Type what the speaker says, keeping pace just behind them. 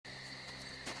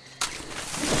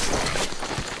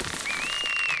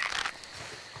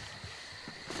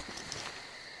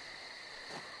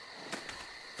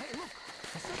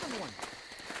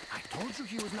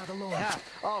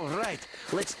All right,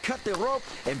 let's cut the rope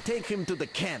and take him to the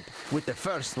camp with the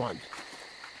first one.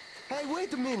 Hey,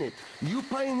 wait a minute. You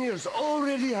pioneers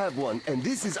already have one, and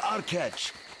this is our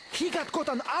catch. He got caught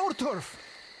on our turf.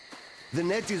 The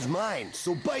net is mine,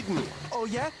 so bite me. Oh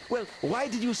yeah? Well, why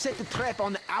did you set the trap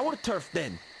on our turf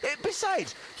then?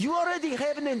 Besides, you already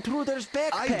have an intruder's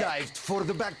backpack. I dived for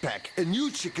the backpack, and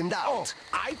you chickened out. Oh,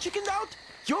 I chickened out?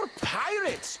 You're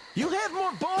pirates! You have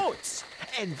more boats!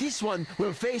 And this one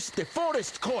will face the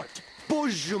forest court.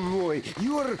 Bоже mой,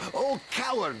 you are all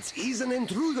cowards. He's an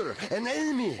intruder, an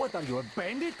enemy. What are you, a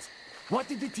bandit? What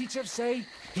did the teacher say?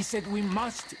 He said we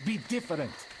must be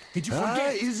different. Did you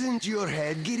forget? Isn't your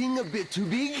head getting a bit too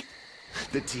big?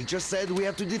 The teacher said we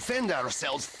have to defend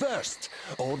ourselves first.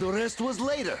 All the rest was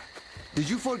later. Did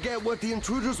you forget what the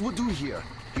intruders would do here?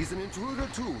 He's an intruder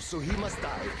too, so he must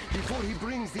die before he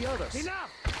brings the others. Enough!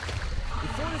 The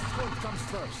forest court comes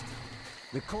first.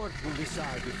 The court will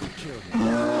decide if we kill him.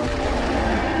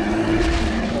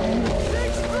 The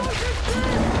explosion's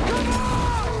dead! Come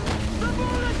on! The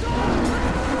bullets are...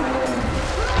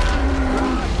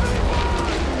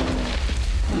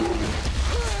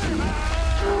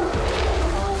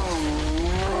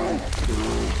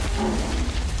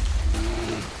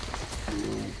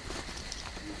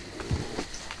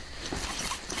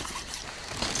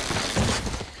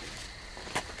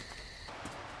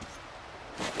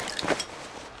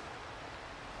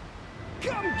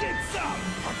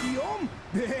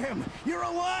 Damn, you're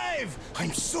alive!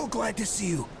 I'm so glad to see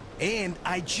you. And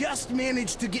I just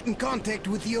managed to get in contact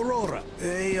with the Aurora.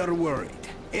 They are worried.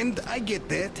 And I get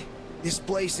that. This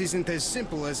place isn't as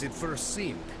simple as it first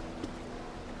seemed.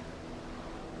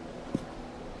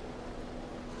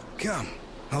 Come,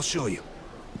 I'll show you.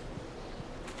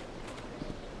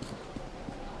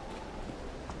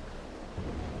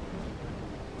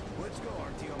 Let's go,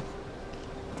 Artyom.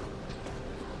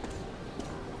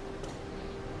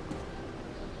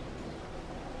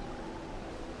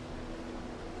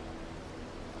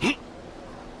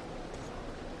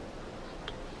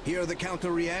 Hear the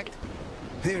counter-react?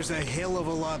 There's a hell of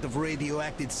a lot of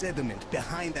radioactive sediment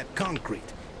behind that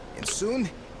concrete. And soon,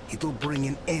 it'll bring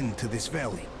an end to this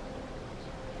valley.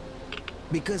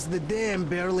 Because the dam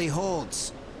barely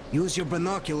holds. Use your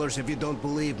binoculars if you don't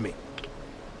believe me.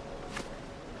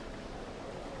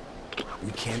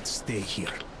 We can't stay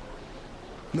here.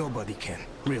 Nobody can,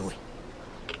 really.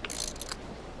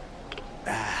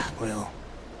 Ah, well...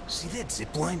 See that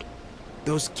zipline?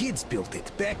 Those kids built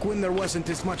it, back when there wasn't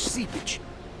as much seepage.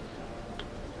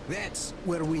 That's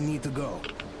where we need to go.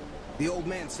 The old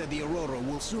man said the Aurora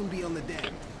will soon be on the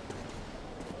dam.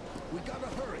 We gotta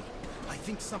hurry. I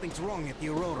think something's wrong at the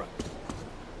Aurora.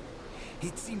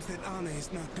 It seems that Anna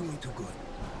is not doing too good.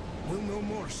 We'll know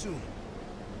more soon.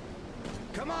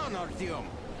 Come on, Artyom!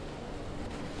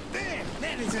 Damn,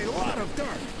 that is a lot of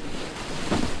dirt!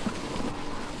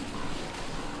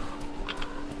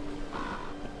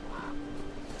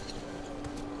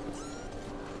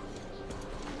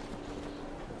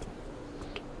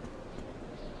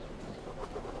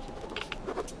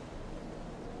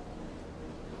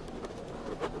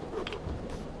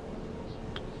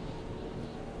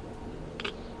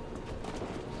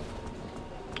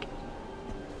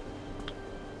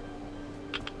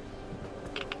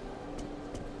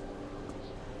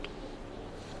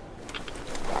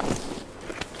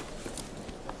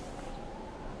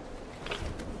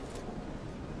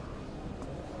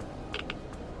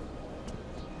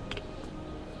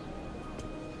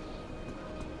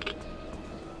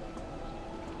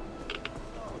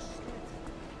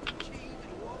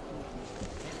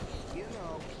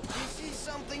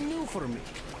 New for me.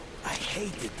 I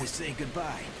hated to say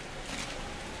goodbye.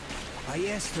 I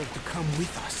asked her to come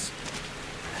with us.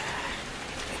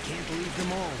 I can't leave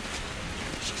them all.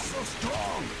 She's so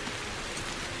strong.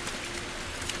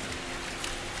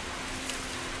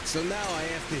 So now I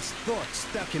have this thought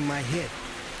stuck in my head.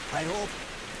 I hope...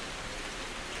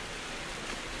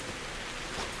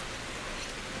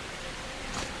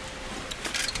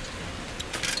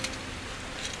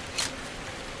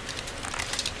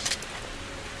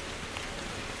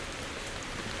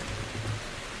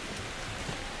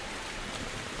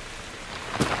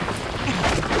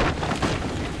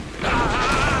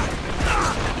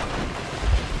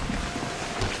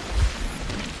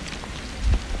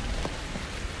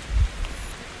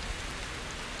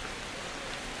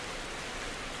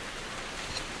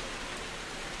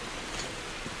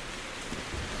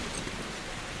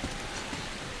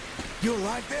 You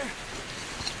alive there?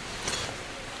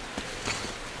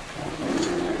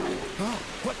 Oh,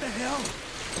 what the hell?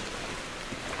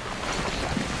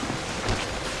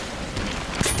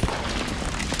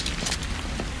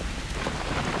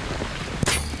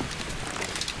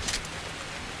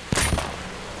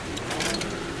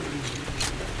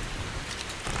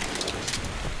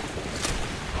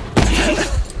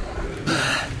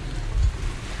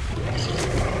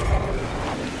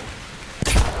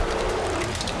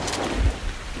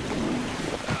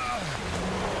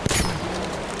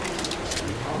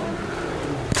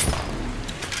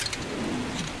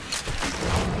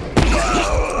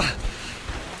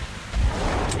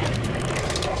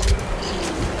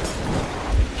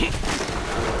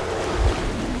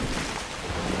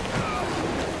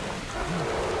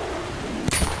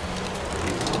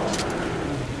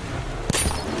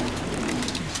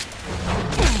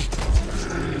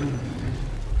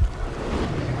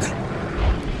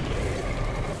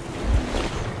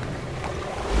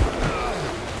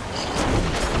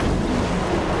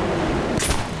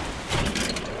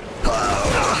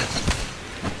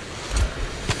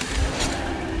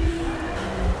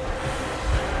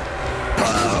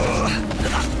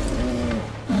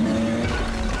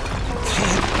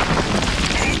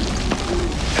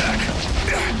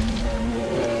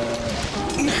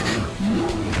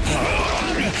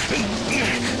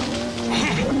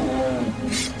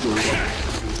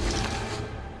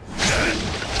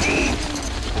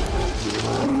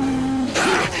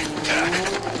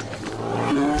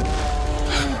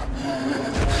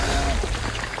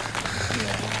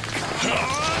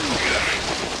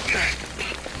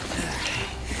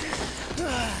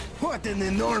 What an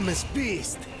enormous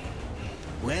beast!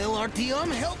 Well,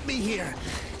 Artyom, help me here.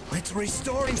 Let's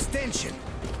restore his tension.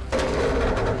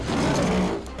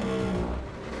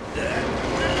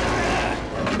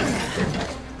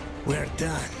 We're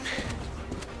done.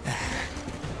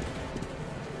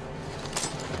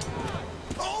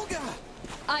 Olga!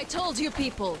 I told you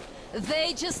people.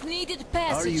 They just needed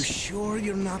passage. Are you sure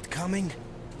you're not coming?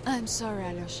 I'm sorry,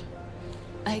 Alyosha.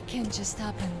 I can't just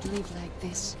stop and live like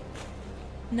this.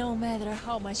 No matter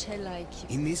how much I like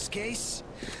you. In this case,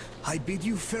 I bid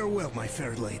you farewell, my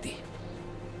fair lady.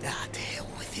 Ah, to hell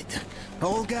with it.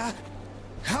 Olga,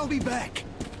 I'll be back.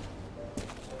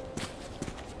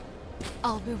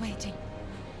 I'll be waiting.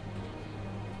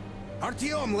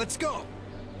 Artyom, let's go!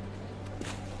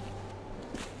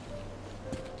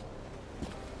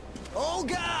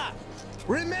 Olga!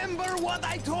 Remember what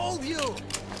I told you!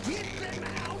 Get them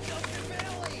out of the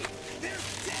valley!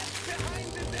 There's death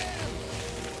behind the dam!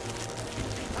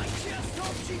 I just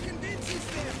hope she convinces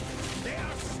them! They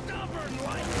are stubborn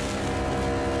like...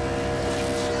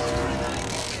 children, I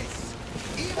guess!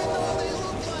 Even though they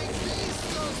look like this,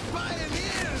 those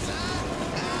pioneers, huh?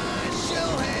 Ah,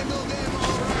 she'll handle them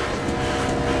all right!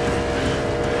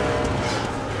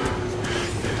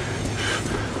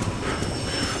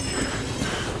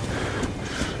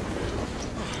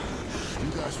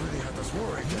 Really had us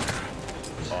worried.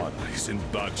 Anna is in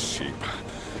bad shape.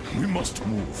 We must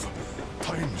move.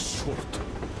 Time is short.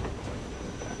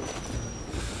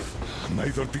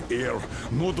 Neither the air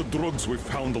nor the drugs we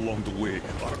found along the way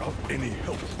are of any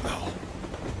help now.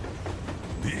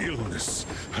 The illness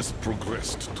has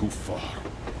progressed too far.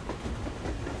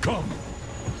 Come!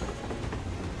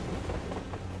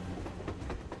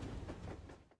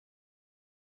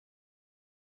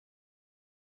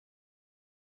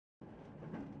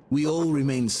 We all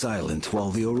remained silent while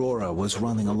the Aurora was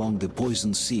running along the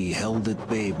poison sea held at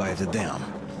bay by the dam.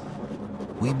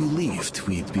 We believed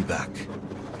we'd be back.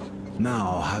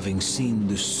 Now, having seen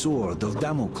the sword of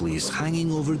Damocles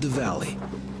hanging over the valley,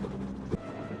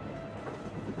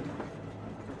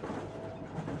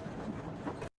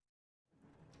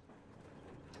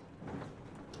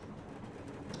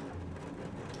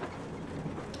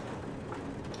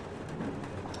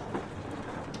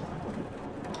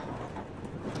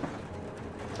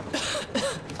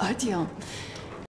 Artyom,